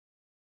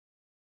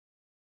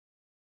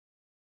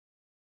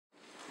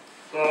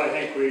Well, I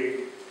think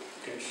we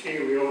can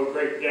see we owe a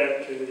great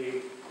debt to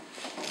the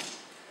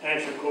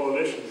Answer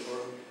Coalition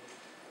for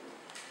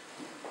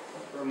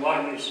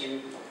reminding us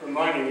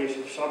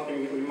of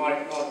something that we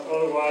might not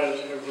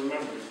otherwise have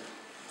remembered.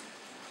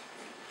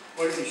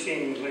 What have you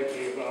seen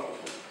lately about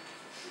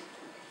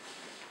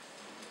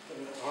the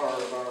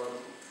horror of our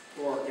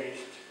war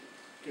against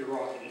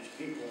Iraq and its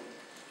people?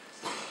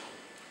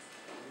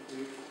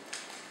 We've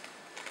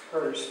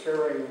heard a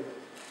stirring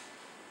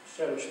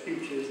set of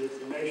speeches that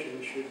the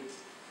nation should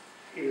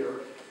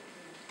hear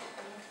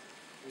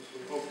as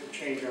we hope to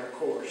change our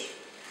course.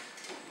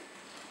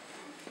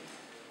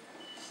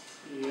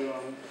 The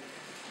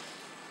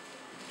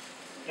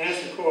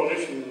Answer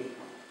Coalition,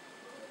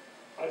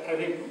 I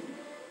think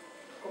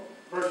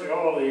virtually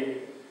all the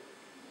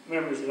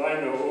members that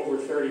I know over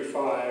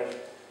 35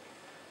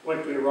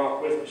 went to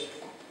Iraq with us.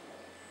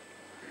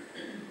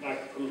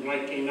 Like from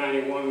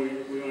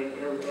 1991, I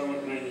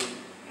went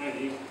 90,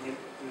 and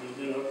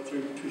then up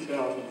through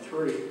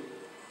 2003,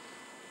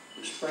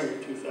 the spring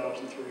of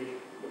 2003,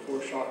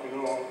 before shock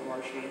and awe,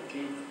 March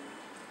 19th.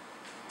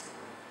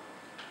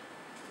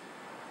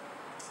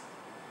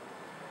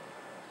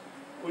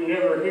 We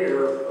never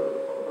hear,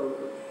 or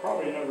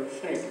probably never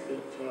think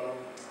that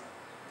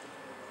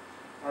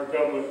our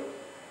government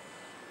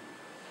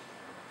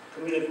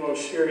committed the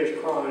most serious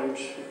crimes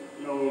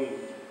known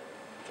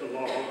to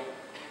law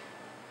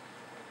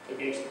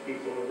against the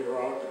people of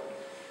Iraq: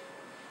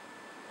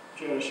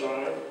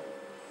 genocide,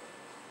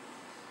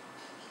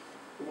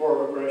 war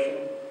of aggression,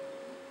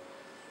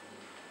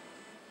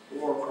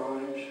 war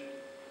crimes,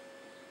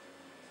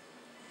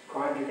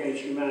 crimes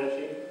against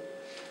humanity,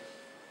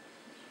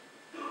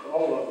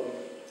 all of them.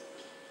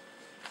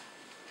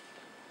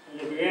 And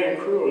they began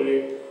cruelly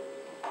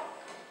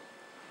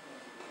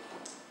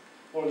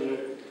more than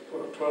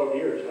 12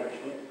 years,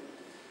 actually,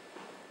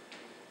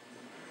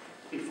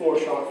 before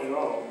shock and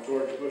awe,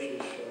 George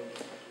Bush's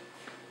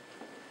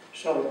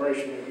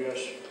celebration of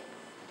U.S.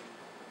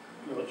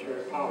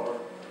 military power.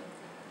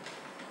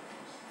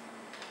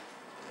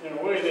 In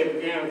a way, they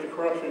began with the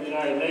corruption of the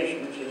United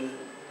Nations in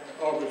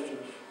August of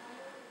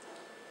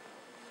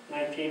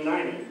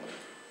 1990,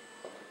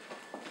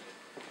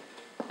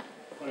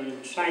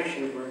 when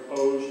sanctions were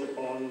imposed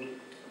upon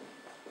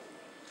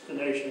the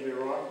nation of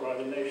Iraq by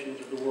the nations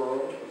of the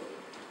world,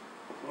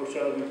 most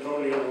of them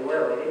totally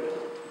unaware of it,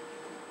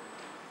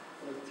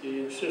 with the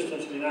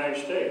insistence of the United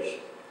States.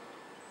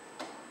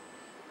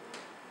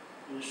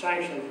 And the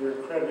sanctions were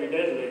incredibly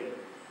deadly.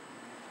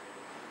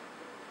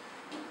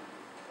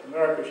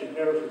 America should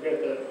never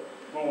forget that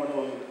moment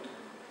on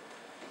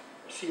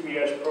a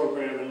CBS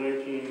program in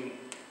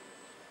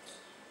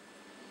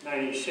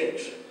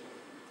 1996,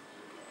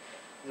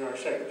 when our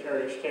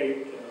Secretary of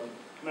State,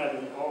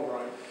 Madeleine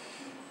Albright,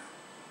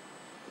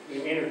 was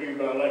being interviewed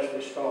by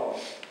Leslie Stahl.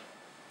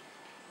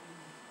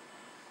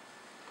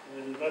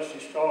 And Leslie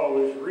Stahl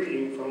was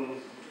reading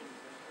from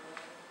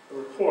a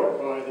report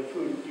by the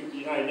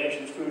United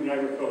Nations Food and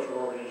Agriculture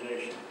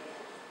Organization,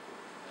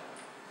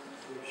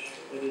 which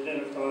had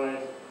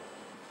identified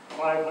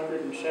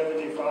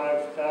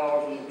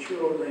 575,000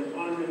 children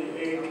under the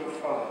age of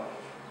 5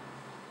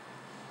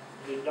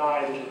 that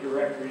died as a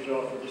direct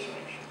result of the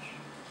sanctions.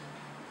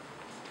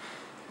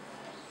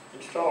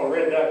 And Stahl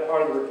read that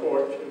part of the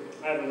report to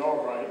Madeleine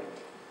Albright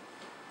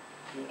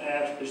and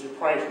asked, "Is the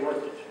price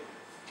worth it?"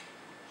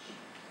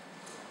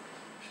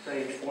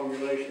 Strange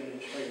formulation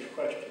and strange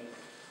question.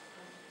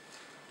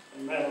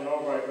 And Madeleine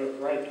Albright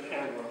looked right at the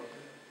camera.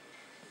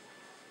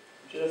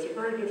 She said, "That's a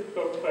very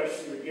difficult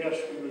question, but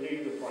yes, we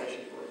believe the price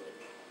is worth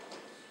it."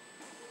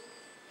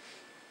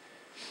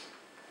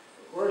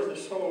 But where's the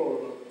soul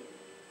of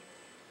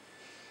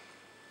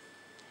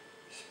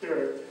the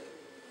spirit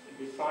if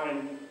you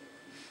find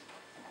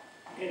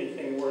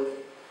anything worth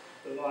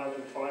the lives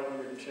of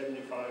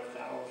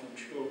 575,000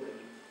 children?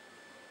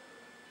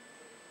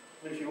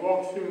 But if you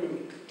walk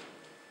through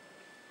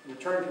the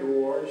turnkey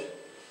wars,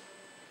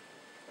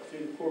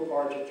 through the poor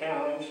parts of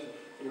towns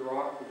of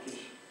Iraq, which is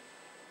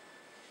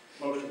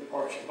most of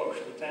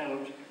the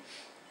towns,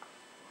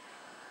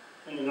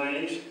 in the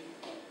 90s,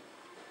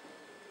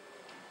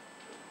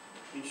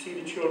 you'd see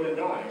the children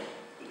die.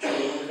 The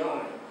children were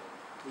dying.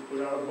 We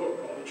put out a book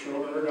called "The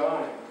Children Are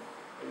Dying."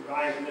 They were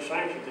dying from the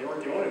sanctions. They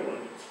weren't the only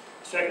ones.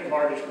 The second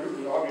largest group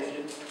was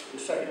obviously the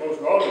second most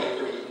vulnerable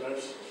group.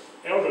 That's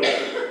elderly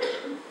people.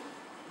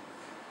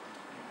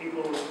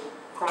 People with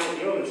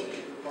chronic illnesses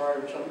that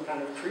required some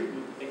kind of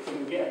treatment that they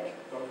couldn't get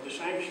because of the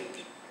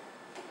sanctions.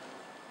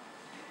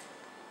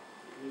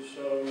 It was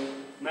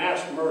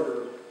mass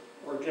murder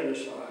or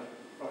genocide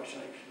by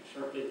sanctions.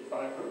 Certainly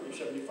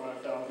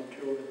 575,000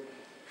 children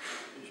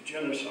is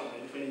genocide,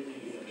 if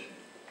anything is.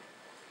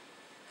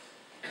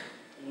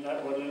 And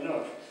that wasn't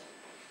enough.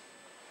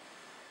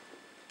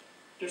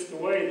 Just the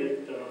way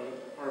that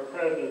our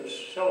presidents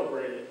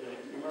celebrated, you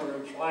remember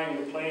him flying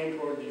the plane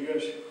toward the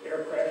U.S.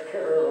 aircraft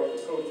carrier off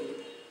the coast of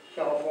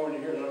California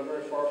here, not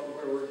very far from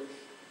where we're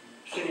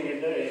sitting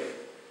today,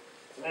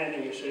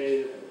 landing and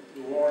say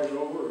the war is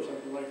over or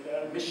something like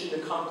that. Mission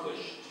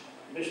accomplished.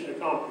 Mission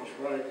accomplished,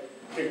 right.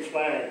 big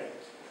flag.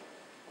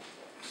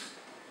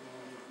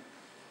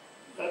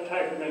 That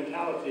type of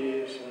mentality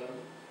is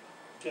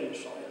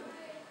genocide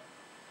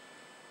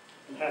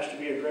and has to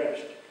be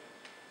addressed.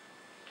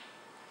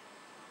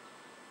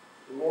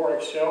 The war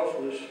itself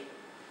was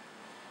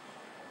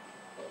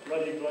a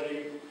bloody,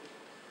 bloody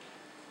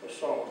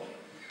assault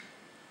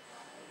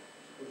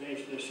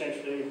against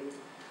essentially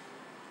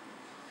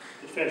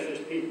defenseless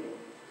people.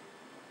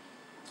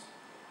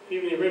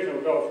 Even the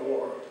original Gulf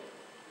War,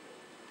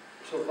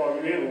 the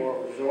so-called UN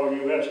War, which was all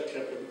U.S.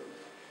 except a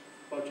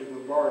bunch of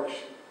Mubarak's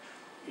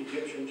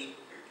Egyptians,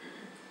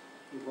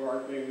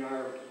 Mubarak being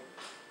our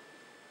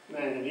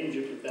man in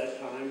Egypt at that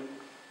time,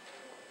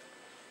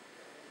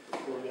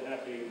 before the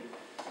happy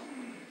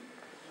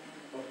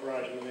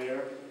uprising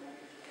there.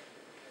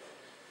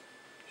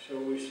 So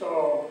we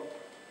saw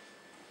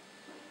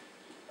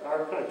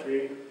our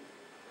country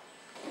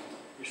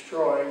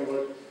destroying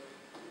what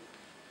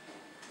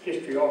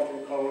history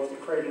often calls the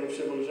cradle of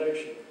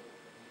civilization,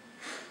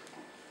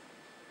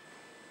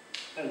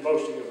 and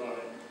boasting about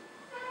it.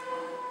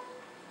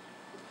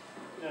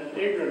 And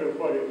ignorant of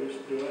what it was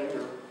doing,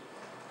 or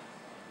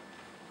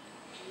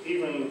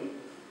even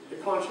the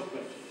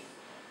consequences.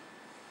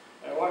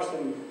 I watched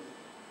them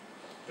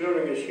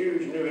building this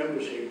huge new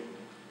embassy,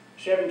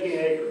 17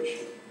 acres,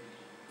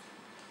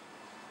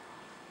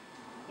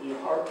 in the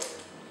heart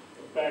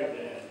of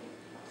Baghdad.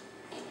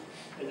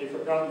 Had they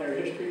forgotten their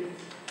history?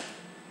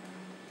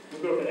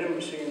 We built an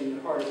embassy in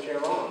the heart of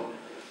Tehran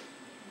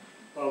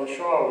while the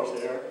Shah was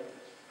there.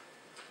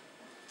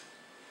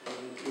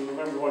 And you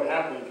remember what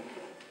happened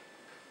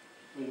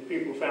when the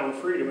people found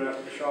freedom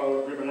after the Shah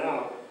was driven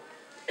out.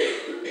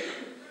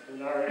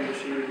 And our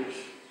embassy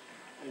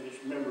and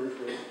its members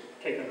were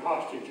taken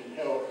hostage and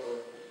held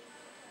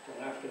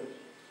until after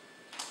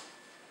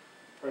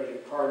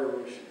President Carter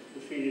was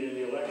defeated in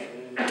the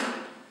election and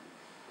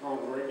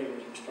Ronald Reagan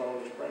was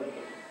installed as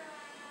president.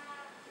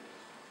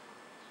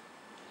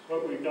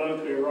 What we've done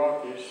to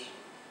Iraq is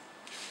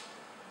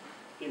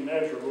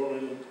immeasurable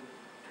in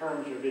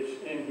terms of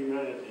its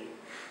inhumanity.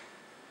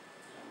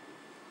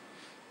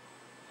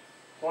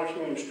 Watching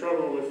them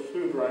struggle with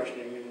food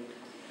rationing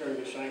during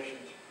the sanctions.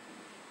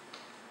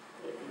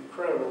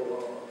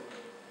 Incredible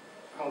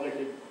how they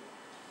could,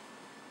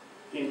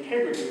 the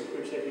integrity with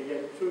which they could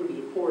get food to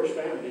the poorest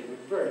families with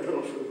very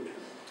little food,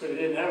 because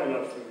they didn't have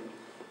enough food.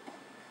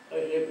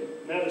 They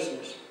had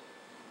medicines,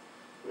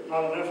 but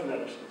not enough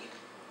medicines.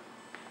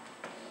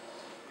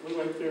 We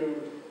went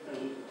through,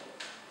 and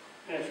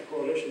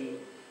anti-coalition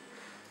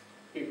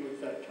people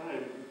at that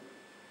time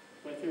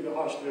went through the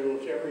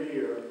hospitals every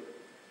year.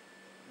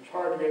 It was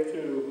hard to get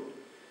through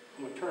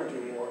a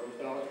maternity ward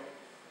without.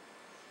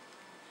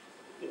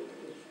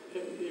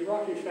 The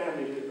Iraqi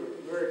family is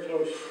a very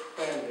close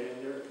family,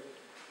 and their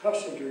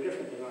customs are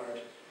different than ours.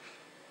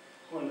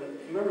 When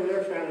a member of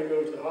their family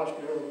goes to the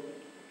hospital,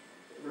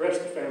 the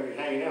rest of the family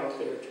hanging out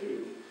there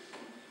too.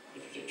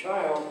 If it's a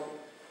child,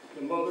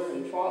 the mother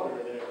and father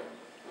are there.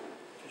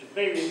 If it's a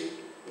baby,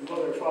 the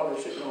mother and father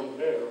are sitting on the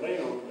bed, or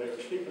laying on the bed,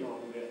 or sleeping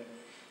on the bed.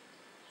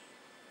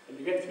 And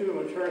to get through the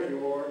maternity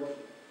ward,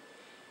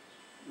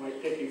 it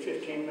might take you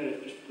 15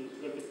 minutes just to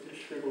look at the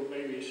shriveled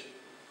babies.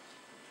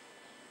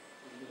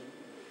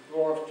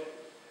 Dwarfed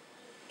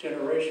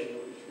generation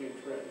that was being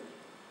threatened,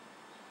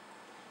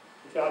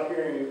 without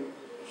hearing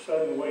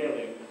sudden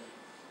wailing.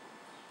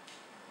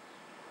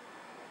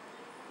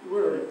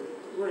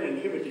 We're an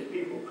inhibited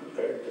people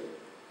compared to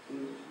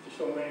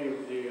so many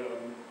of the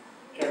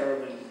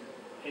Arab and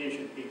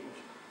Asian peoples.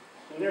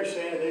 And they're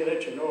saying they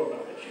let you know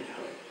about it, you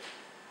know.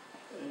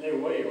 And they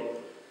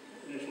wail,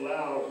 and it's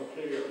loud and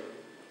clear,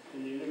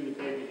 and you knew the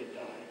baby had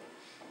died.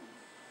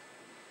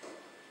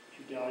 If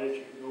you doubt it,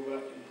 you can go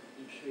back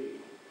and see.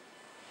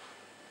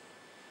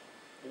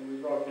 And we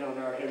brought down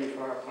our heavy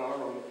firepower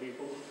on the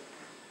people.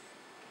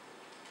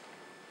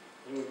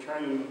 And we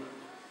turned them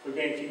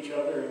against each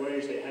other in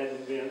ways they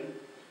hadn't been.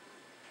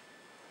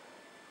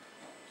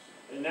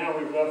 And now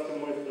we've left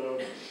them with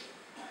a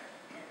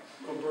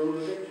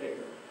brutal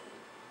dictator.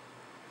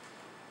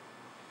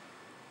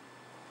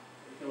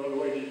 There's no other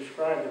way to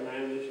describe the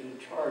man that's in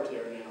charge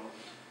there now.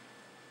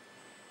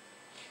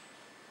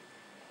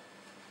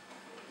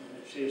 And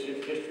it's as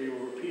if history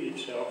will repeat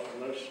itself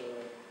unless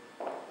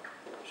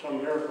some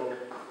miracle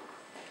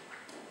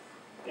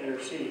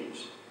intercedes.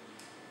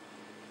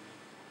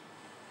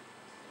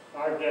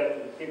 Our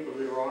death and the people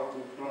of Iraq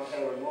will not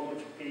have a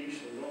moment's peace,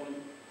 a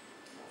moment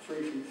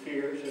free from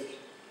fears,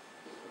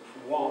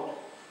 from want.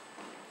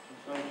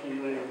 Since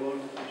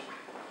 1991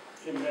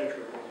 is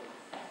immeasurable.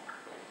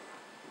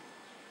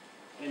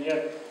 And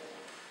yet,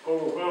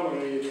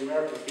 overwhelmingly, the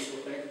American people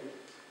think that,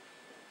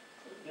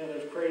 you know,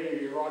 those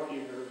crazy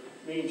Iraqis are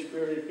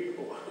mean-spirited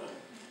people.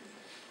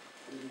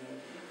 And,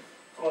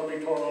 ought to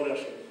be taught a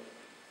lesson.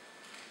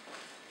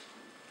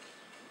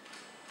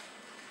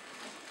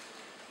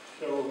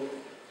 So,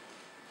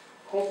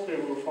 hopefully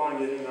we'll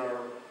find it in our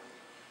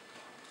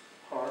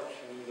hearts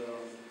and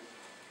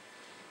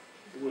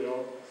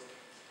will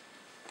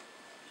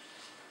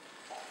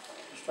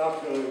to stop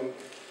doing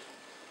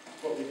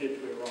what we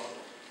did to Iraq.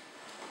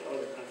 to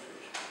other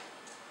countries.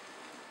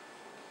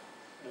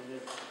 And the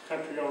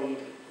country on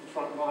the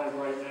front line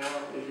right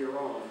now is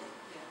Iran.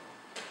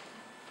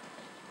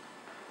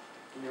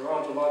 And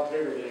Iran's a lot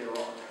bigger than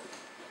Iraq.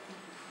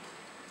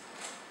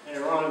 And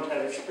Iran's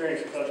had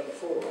experience with us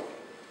before.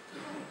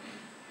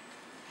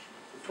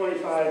 For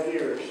 25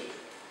 years,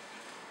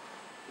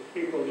 the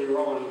people of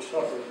Iran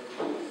suffered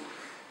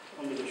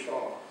under the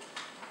Shah.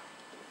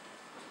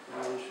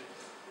 And was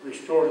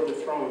restored to the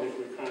throne, as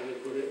we kindly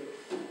put it,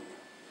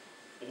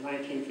 in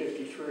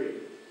 1953.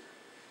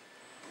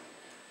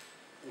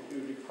 And who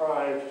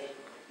deprived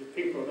the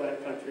people of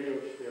that country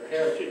of their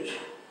heritage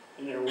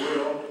and their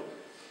will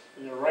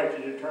and their right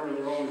to determine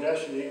their own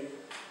destiny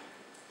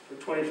for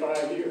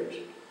 25 years.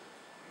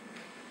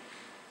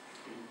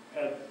 We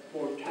had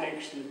more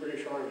tanks than the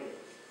British Army.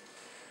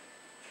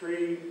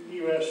 3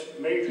 U.S.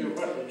 major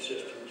weapons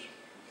systems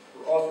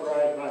were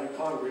authorized by the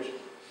Congress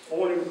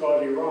only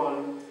because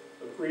Iran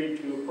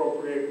agreed to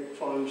appropriate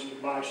funds to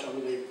buy some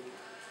of the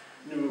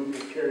new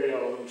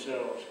material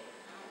themselves.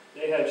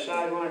 They had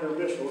Sidewinder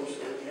missiles,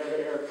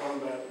 air-to-air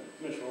combat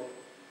missile,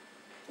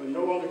 when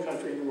no other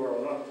country in the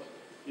world, not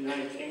the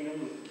United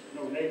Kingdom,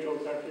 no NATO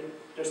country,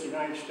 just the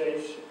United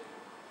States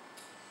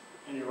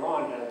and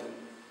Iran had them.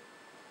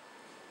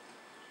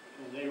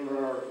 And they were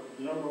our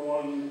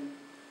 #1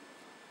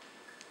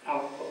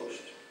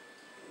 outpost.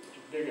 It was a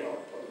big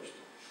outpost.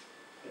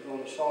 It was on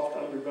the soft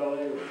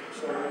underbelly of the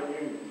Soviet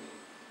Union.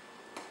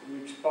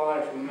 We'd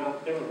spy from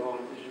Mount Demeron,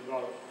 which is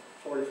about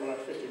 45,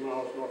 50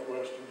 miles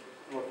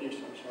northeast,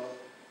 I'm sorry,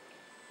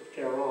 of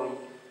Tehran,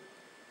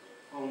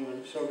 on the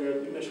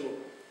Soviet missile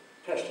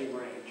testing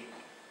range.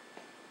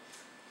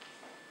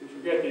 We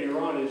forget that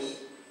Iran is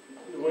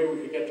the way we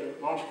could get to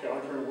Moscow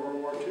during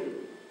World War II.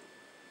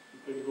 We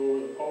couldn't go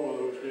over the Pole in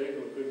those days,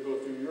 we couldn't go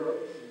through Europe,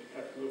 we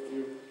had to go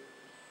through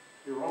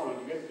Iran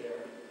to get there.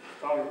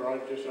 Stalingrad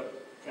just up the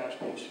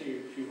Caspian Sea,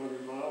 a few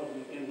hundred miles,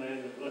 and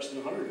inland less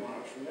than 100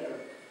 miles from there.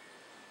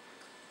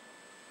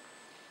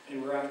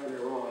 And we're after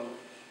Iran.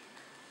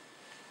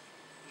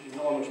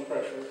 Enormous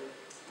pressure.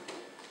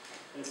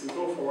 And if we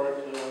go for it,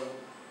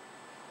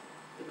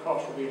 the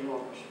cost will be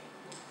enormous.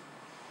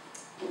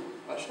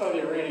 I saw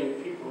the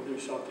Iranian people do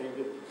something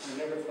that I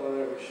never thought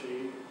I would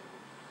see.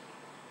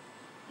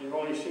 I've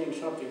only seen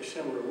something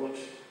similar once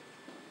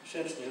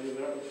since then, and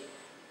that was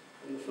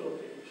in the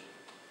Philippines.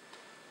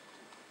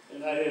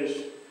 And that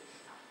is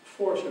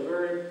force a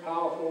very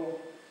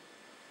powerful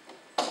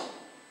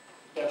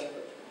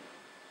despot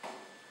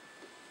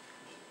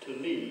to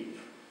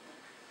leave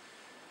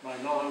by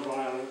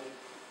nonviolent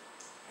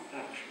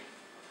action.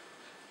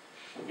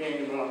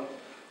 Again, about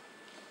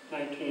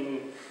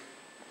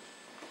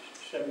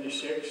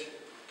 1976,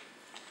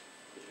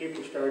 the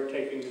people started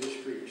taking to the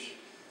streets.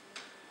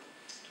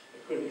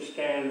 They couldn't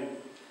stand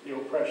the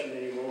oppression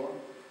anymore.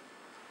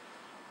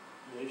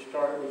 And they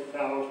started with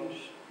thousands,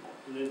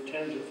 and then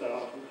tens of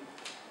thousands.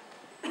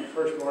 We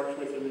first marched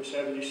with them in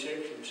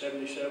 76, and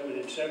 77,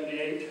 and in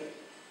 78.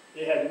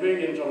 They had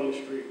millions on the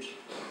streets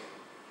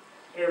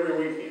every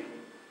weekend.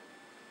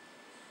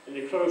 And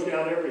they closed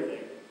down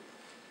everything.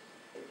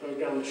 They closed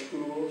down the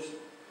schools,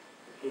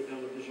 they closed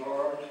down the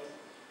bazaars, they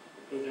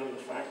closed down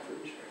the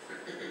factories,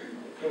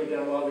 they closed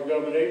down a lot of the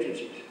government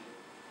agencies.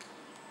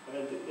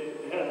 They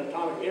had an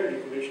atomic energy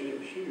commission that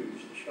was huge,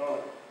 the Shah.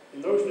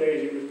 In those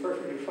days, it was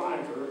perfectly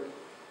fine for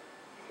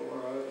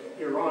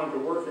Iran to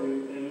work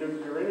in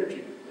nuclear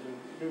energy and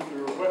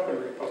nuclear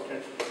weaponry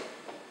potentially.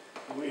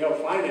 And we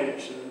helped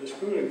finance the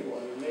schooling for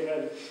them. And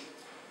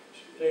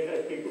they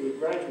had people who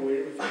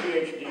graduated with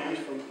PhDs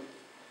from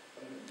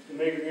the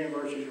major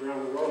universities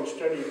around the world and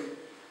studied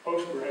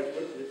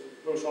postgraduate at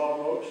Los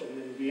Alamos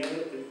and in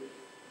Vienna,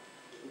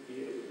 the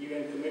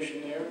UN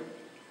Commission there.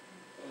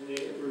 And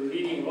they were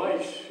leading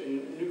lights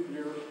in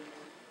nuclear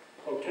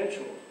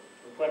potential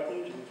for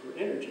weapons and for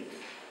energy.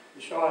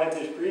 The Shah had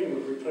this dream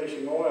of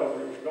replacing oil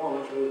when it was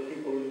gone so that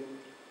people in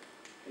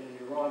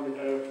Iran would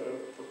have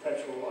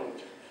perpetual light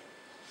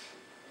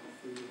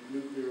through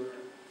nuclear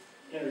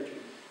energy.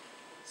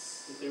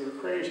 But they were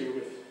crazy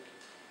with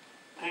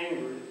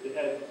anger. They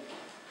had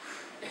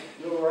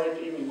no right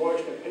to even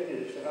voice an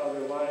opinion as to how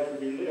their lives would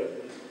be lived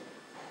and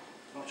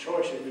how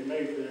choices would be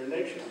made for their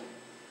nation.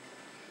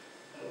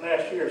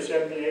 Last year,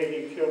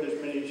 78, he killed as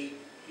many as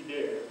he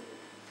dared.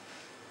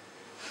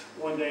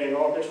 One day in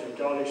August in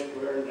Jolly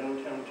Square in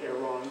downtown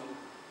Tehran,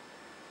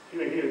 2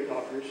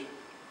 helicopters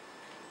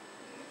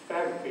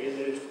fabricated,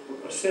 that is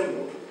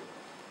assembled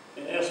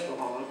in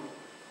Isfahan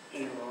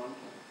in Iran.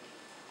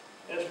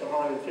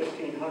 Isfahan in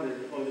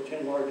 1500 was one of the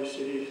 10 largest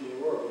cities in the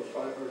world with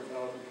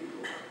 500,000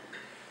 people.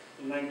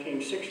 In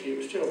 1960, it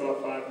was still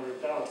about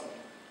 500,000.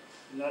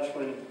 And that's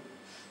when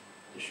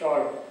the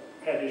Shah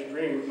had his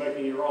dream of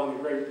making Iran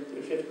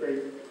the 5th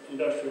great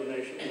industrial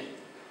nation.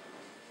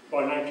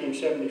 By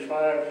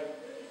 1975,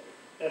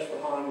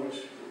 Isfahan was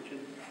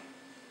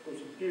a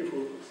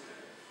beautiful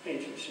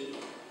ancient city.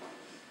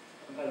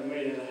 About 1.5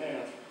 million. And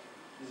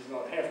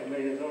about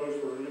 500,000 of those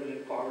were living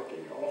in poverty,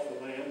 off the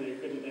land. They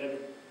couldn't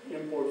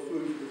import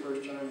food for the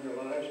first time in their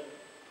lives.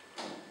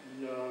 And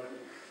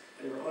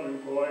they were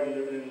unemployed and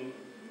living in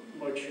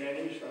mud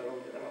shanties right on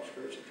the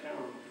outskirts of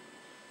town.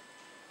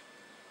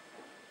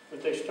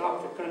 But they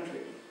stopped the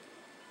country.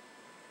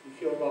 He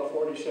killed about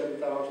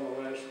 47,000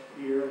 the last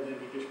year, and then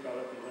he just got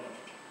up and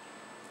left.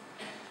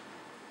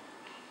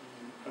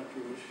 And the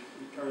country was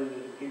returned to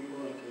the people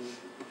and to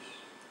its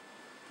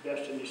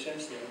destiny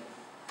since then.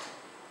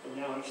 And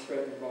now it's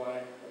threatened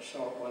by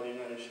assault by the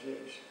United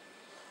States.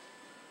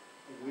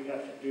 And we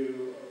have to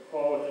do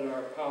all within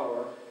our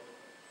power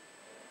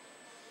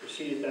to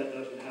see that that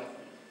doesn't happen.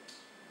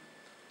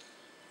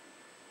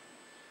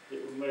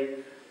 It will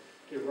make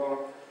Iraq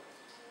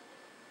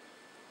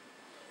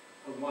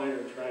a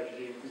minor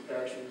tragedy in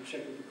comparison,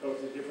 simply because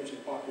of the difference in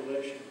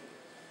population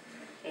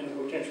and the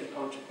potential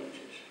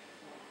consequences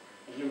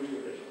of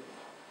nuclearism,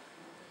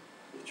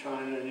 with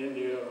China and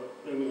India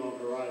looming on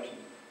the horizon.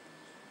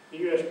 The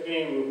U.S.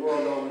 game of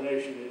world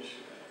domination is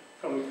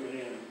coming to an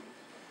end,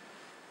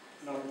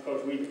 not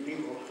because we, the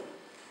people,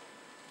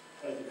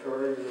 had the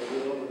courage or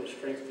the will or the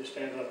strength to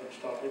stand up and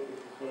stop it,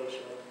 but because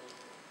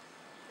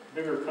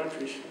bigger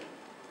countries,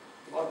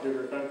 a lot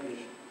bigger countries,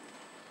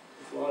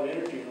 with a lot of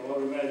energy and a lot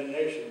of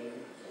imagination,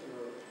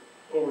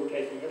 are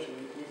overtaking us, and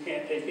we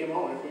can't take him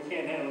on. If we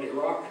can't handle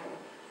Iraq,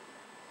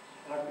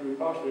 how could we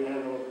possibly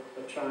handle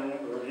a China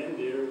or an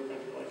India or a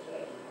country like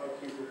that? And our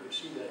people can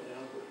see that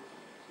now, but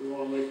we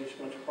want to make as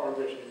much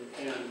progress as we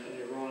can,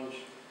 and Iran's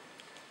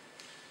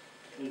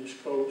in the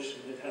scopes,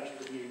 and it has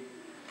to be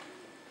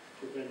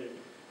prevented.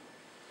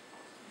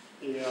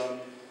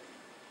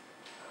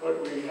 What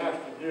we have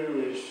to do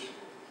is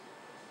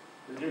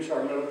reduce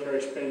our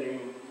military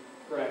spending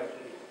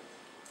radically.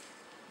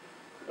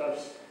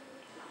 That's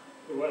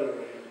the weather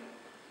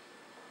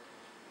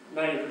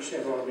man.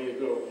 90% ought to be the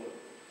goal.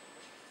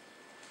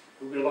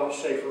 We'll be a lot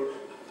safer.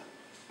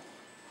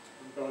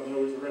 God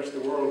knows the rest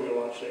of the world will be a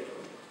lot safer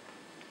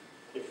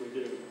if we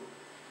do.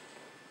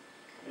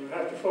 And we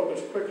have to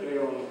focus quickly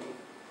on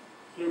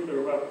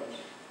nuclear weapons.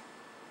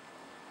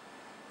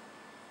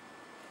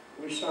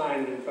 We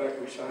signed, in fact,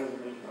 when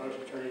I was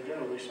Attorney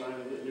General, we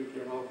signed the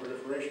Nuclear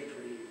Non-Proliferation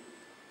Treaty.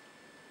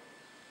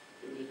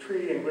 It was a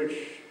treaty in which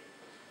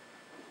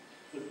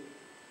the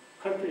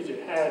countries that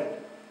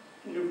had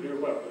nuclear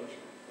weapons,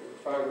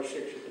 there were 5 or 6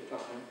 at the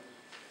time,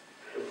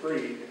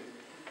 agreed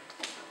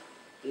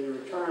that in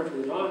return for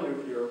the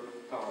non-nuclear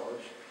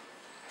powers,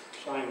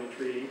 signed the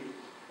treaty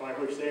by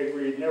which they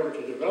agreed never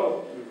to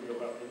develop nuclear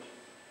weapons,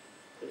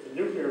 that the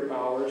nuclear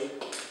powers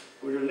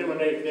would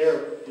eliminate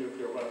their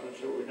nuclear weapons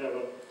so we'd have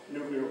a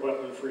nuclear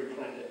weapon-free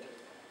planet.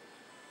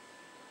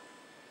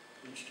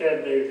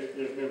 Instead,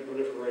 there's been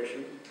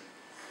proliferation.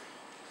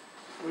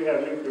 We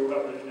have nuclear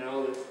weapons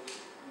now that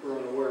we're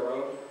unaware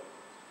of.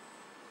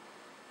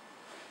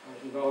 I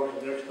was involved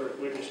as an expert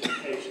witness in a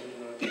case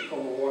in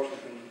Tacoma,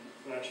 Washington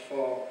last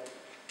fall.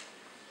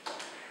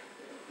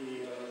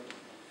 The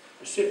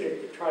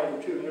Pacific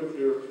Trident II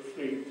nuclear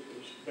fleet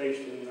is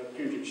based in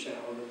Puget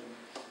Sound.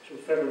 So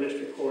the Federal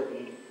District Court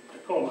in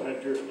Tacoma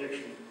had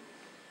jurisdiction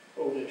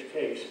over this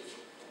case.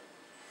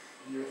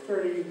 And there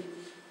are 30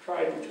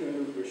 Trident II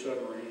nuclear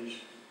submarines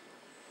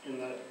in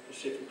that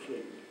Pacific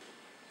fleet.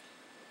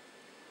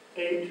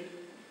 8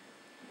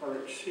 are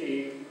at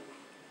sea,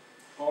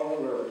 on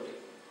alert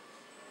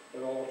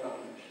at all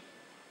times.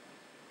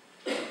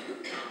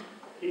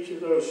 Each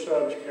of those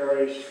subs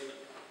carries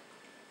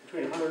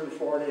between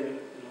 140 and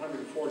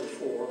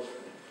 144.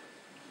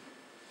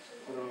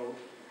 I don't know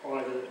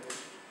why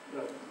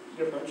the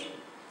difference.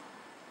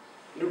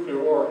 Nuclear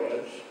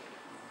warheads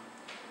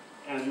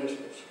and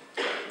missiles.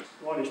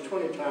 One is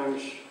 20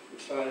 times the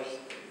size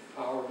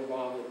power of the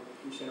bomb that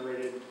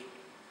incinerated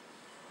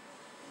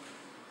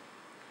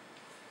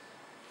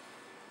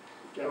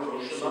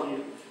Japanese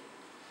city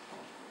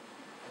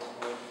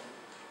of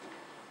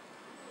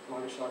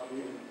Nagasaki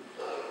and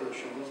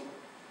Hiroshima,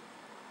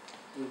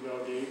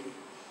 Uvalde.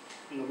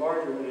 And the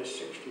larger one is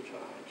 60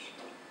 times.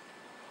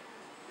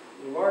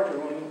 The larger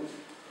one,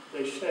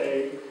 they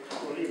say,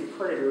 will leave a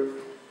crater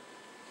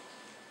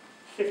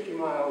 50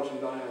 miles in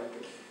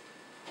diameter.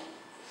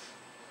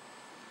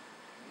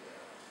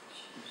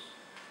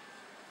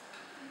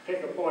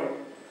 Take a point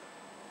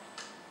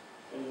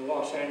in the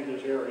Los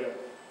Angeles area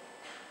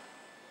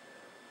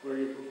where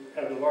you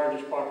have the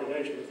largest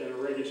population within a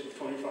radius of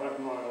 25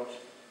 miles.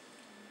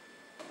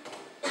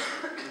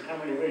 And how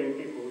many million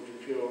people would you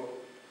kill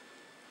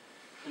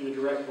in the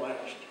direct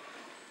blast?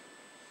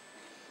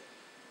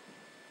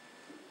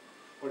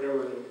 Whatever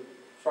the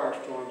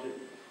firestorms that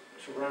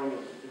surround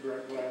the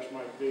direct blast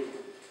might be.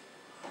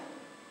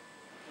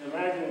 And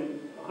imagine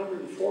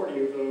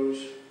 140 of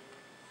those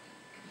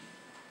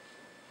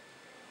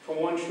from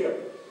one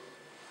ship.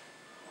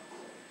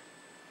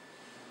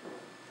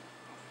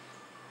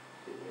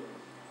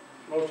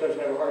 Most of us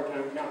have a hard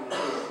time counting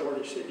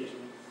 140 cities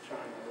in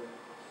China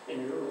or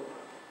in Europe,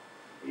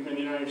 even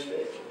the United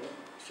States,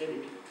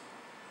 cities.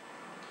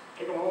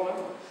 Take them all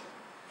out.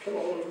 Kill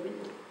all those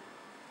people.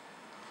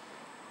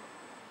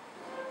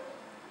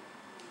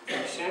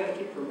 Can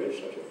sanity permit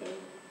such a thing?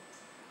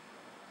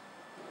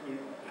 I mean,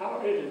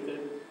 how is it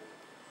that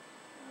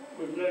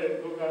we've let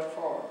it go that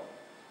far?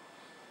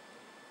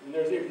 And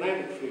there's the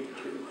Atlantic Fleet,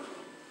 too.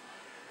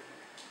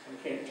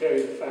 I can't tell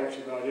you the facts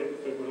about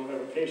it because we don't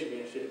have a case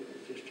against it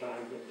at this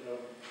time, but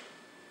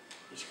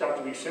it's got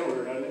to be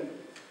similar, doesn't it?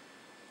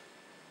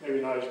 Maybe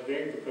not as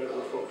big because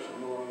we're focusing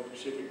more on the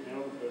Pacific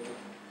now because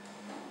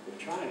of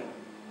China.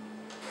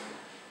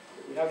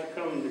 But we have to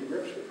come to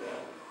grips with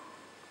that.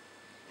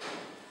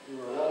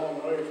 We're a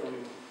long way from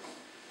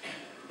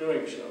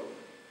doing so.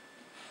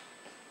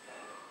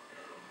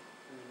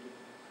 And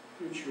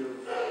the future of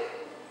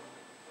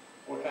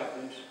what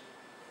happens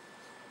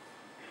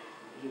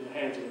is in the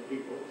hands of the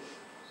people.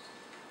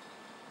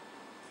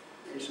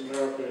 This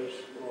America, as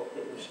Walt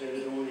Whitman said,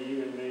 is only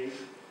you and me.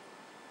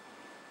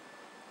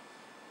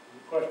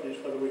 The question is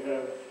whether we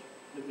have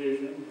the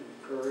vision and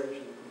the courage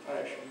and the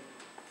compassion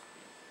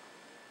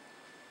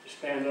to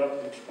stand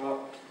up and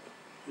stop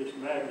this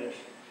madness,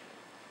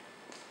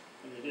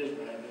 and it is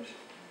madness,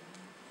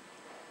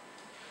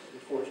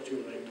 before it's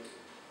too late.